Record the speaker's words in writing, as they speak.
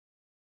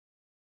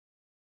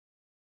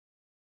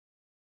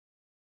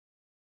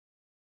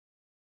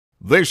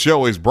This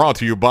show is brought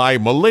to you by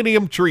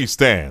Millennium Tree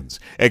Stands,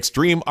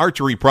 Extreme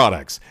Archery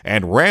Products,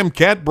 and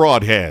Ramcat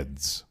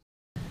Broadheads.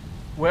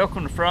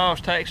 Welcome to Frog's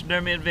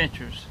Taxidermy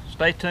Adventures.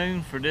 Stay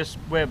tuned for this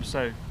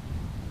webisode.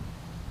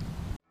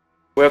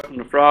 Welcome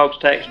to Frog's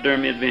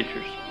Taxidermy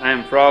Adventures. I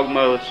am Frog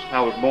Mullis.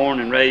 I was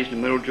born and raised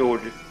in Middle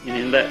Georgia, and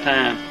in that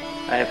time,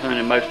 I have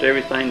hunted most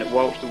everything that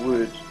walks the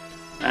woods.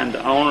 I am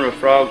the owner of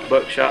Frog's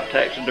Buckshot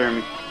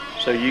Taxidermy,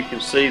 so you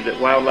can see that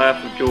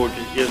wildlife of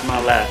Georgia is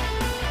my life.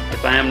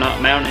 If I am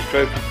not mounting a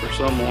trophy for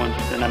someone,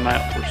 then I'm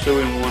out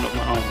pursuing one of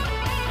my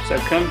own. So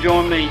come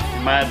join me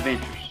in my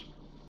adventures.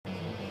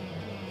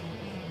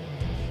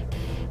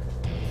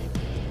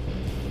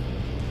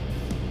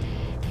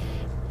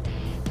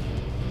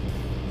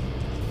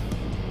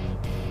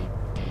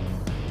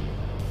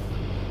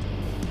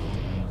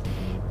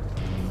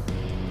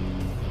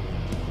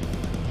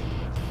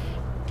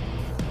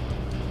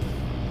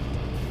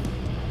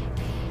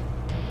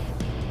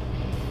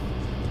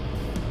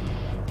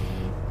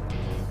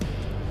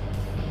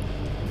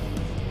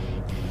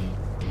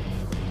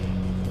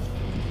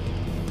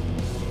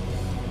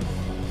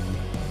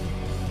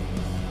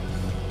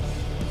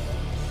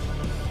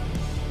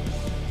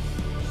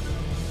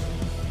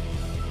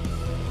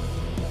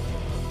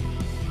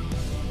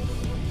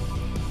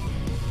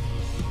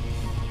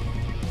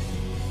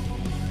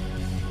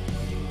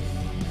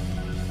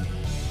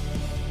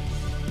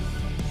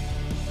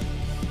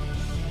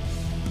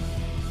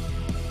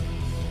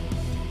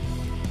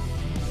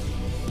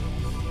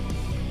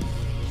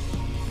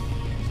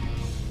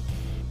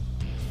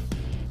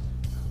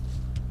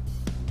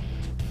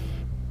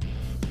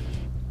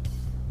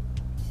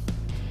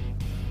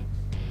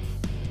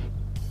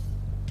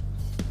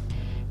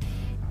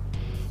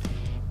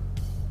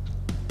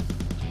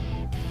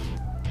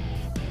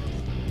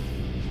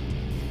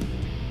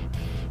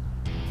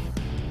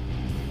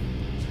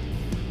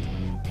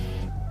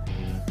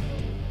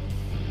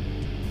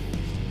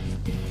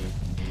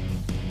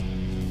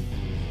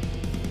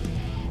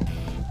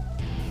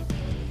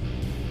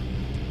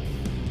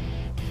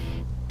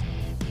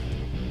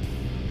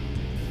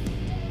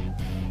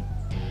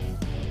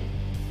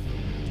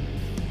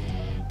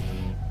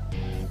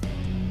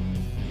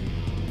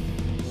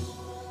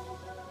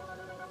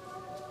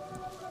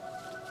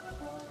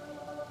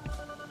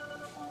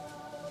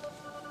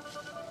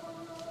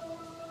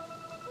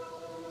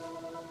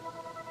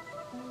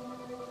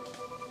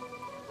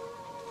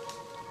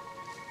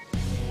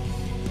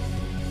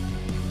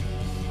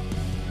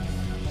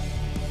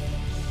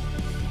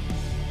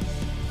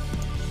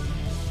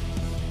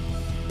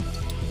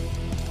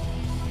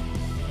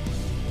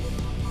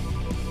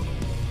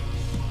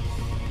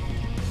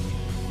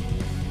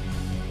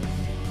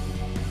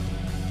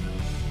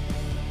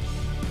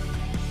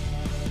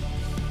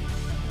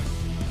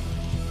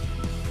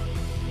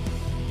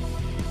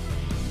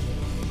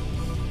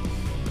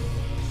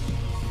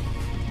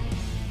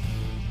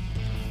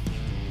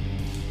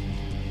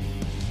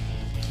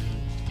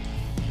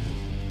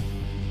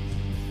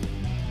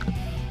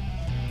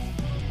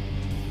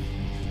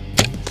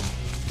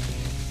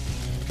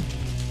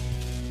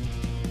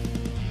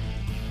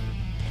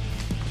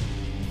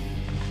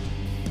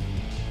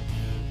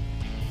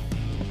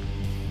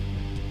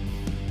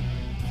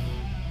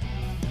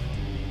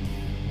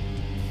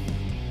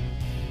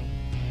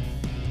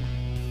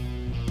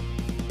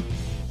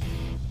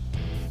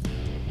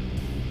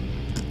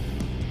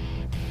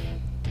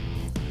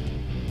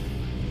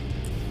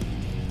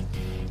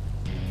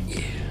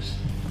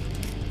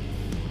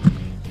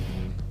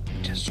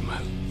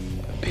 Smoke.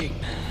 Big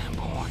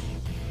 9-point.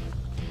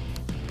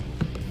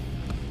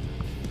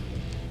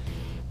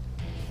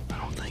 I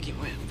don't think he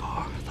went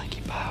far. I think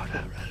he piled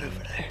up right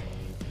over there.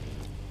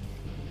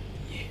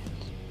 Yes.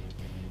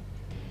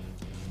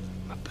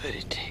 My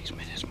buddy texted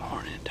me this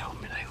morning and told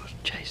me they was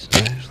chasing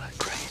those like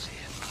crazy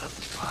in my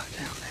other spot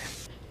down there.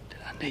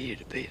 That I needed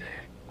to be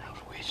there. I was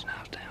wishing I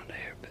was down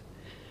there, but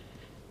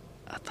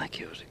I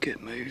think it was a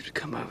good move to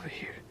come over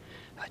here.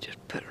 I just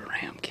put a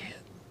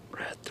Ramcat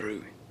right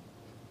through him.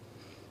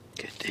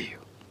 Good deal.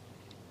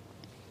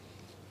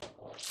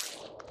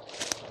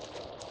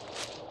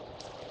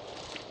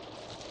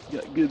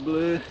 Got good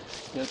blood.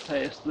 Got to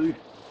pass through.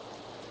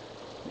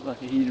 Look like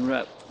he's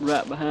right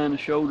behind the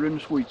shoulder in the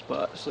sweet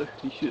spot, so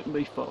he shouldn't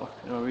be far.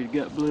 He already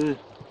got blood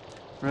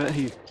right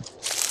here.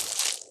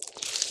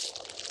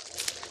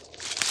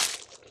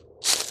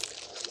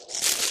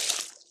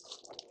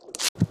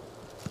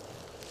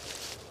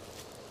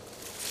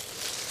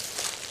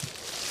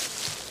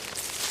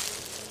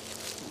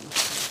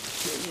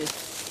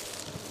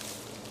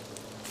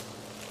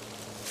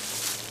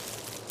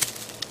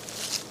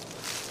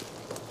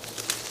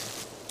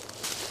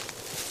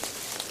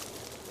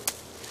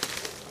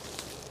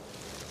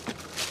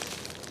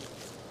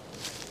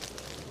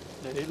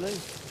 There he lays.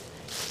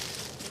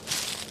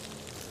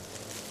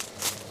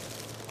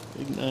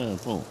 Big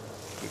 9-point.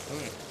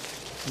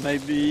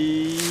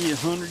 Maybe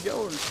 100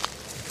 yards.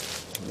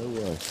 No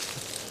way.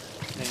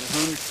 Ain't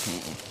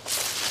 100.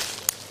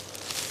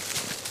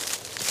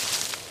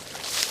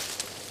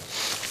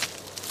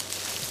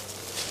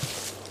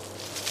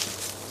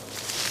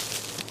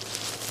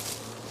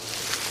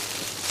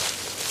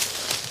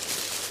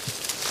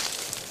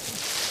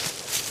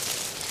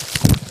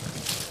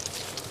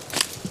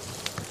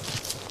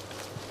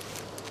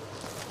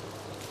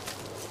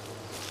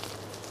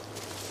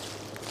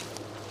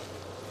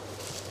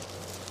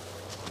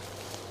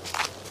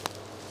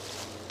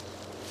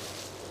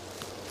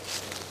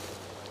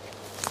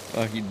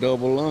 like you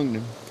double lunged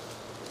him.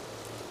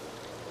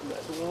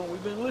 That's the one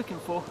we've been looking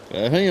for.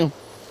 Got him.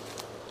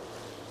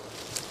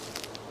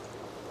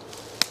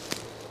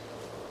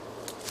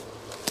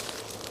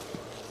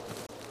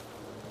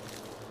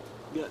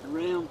 Got the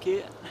round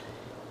cat.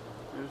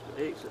 There's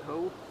the exit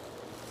hole.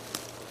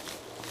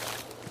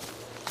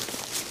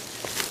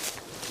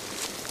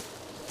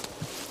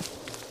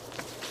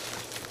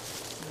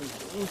 There's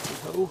the entry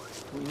hole.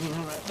 We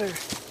in right there.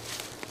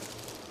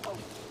 Oh,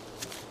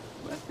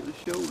 back of the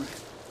shoulder.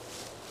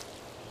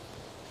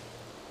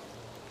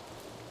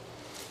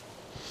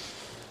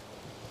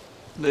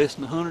 Less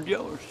than 100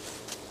 yards.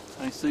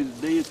 I see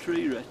the dead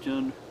tree right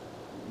yonder.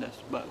 That's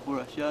about where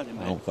I shot him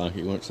I at. don't think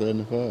he went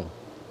 75.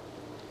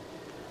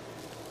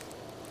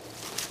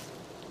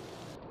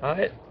 I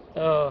had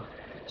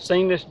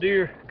seen this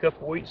deer a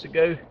couple weeks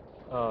ago.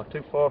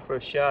 Too far for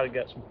a shot. I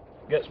got some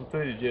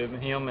footage of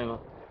him and a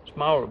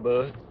smaller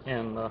buck.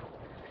 And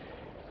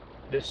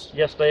this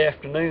yesterday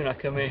afternoon, I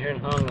come in here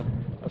and hung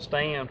a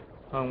stand,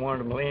 hung one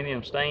of the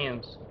Millennium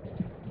stands.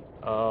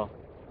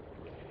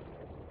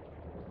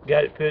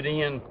 Got it put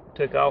in,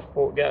 took off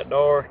before it got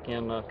dark,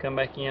 and come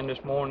back in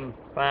this morning,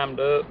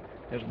 climbed up.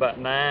 It was about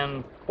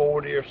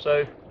 9:40 or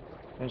so.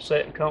 Been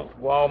sitting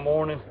comfortable all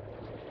morning.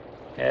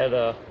 Had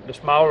the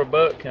smaller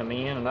buck come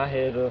in, and I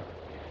had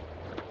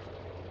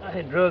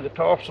drug a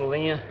tarsal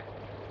in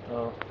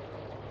and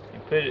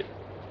put it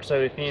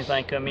so if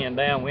anything come in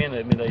downwind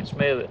of me, they'd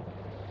smell it.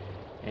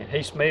 And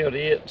he smelled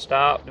it,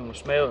 stopped, and was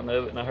smelling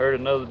of it. And I heard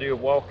another deer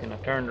walking. I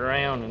turned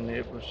around, and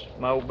it was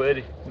my old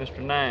buddy, Mr.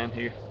 Nine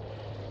here.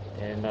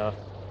 And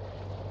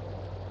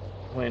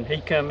when he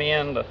come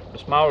in, the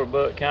smaller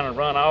buck kind of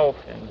run off,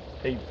 and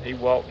he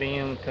walked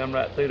in, come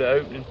right through the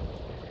opening,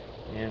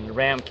 and the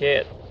ram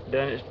cat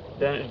done its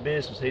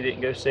business. He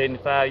didn't go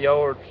 75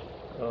 yards.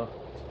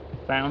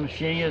 Found the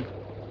shed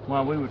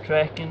while we were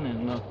tracking,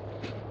 and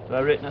so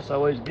I reckon that's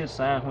always a good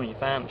sign when you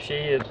find the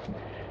shed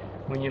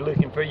when you're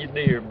looking for your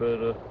deer.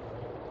 But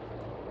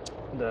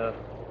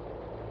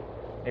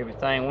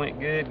everything went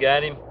good,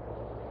 got him,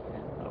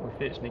 and we're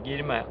fixing to get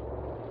him out.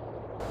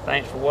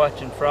 Thanks for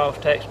watching Frog's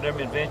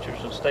Taxidermy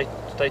Adventures, and stay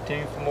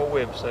tuned for more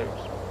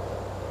webisodes.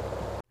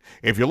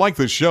 If you like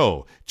this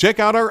show, check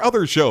out our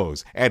other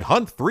shows at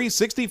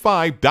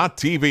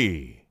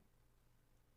hunt365.tv.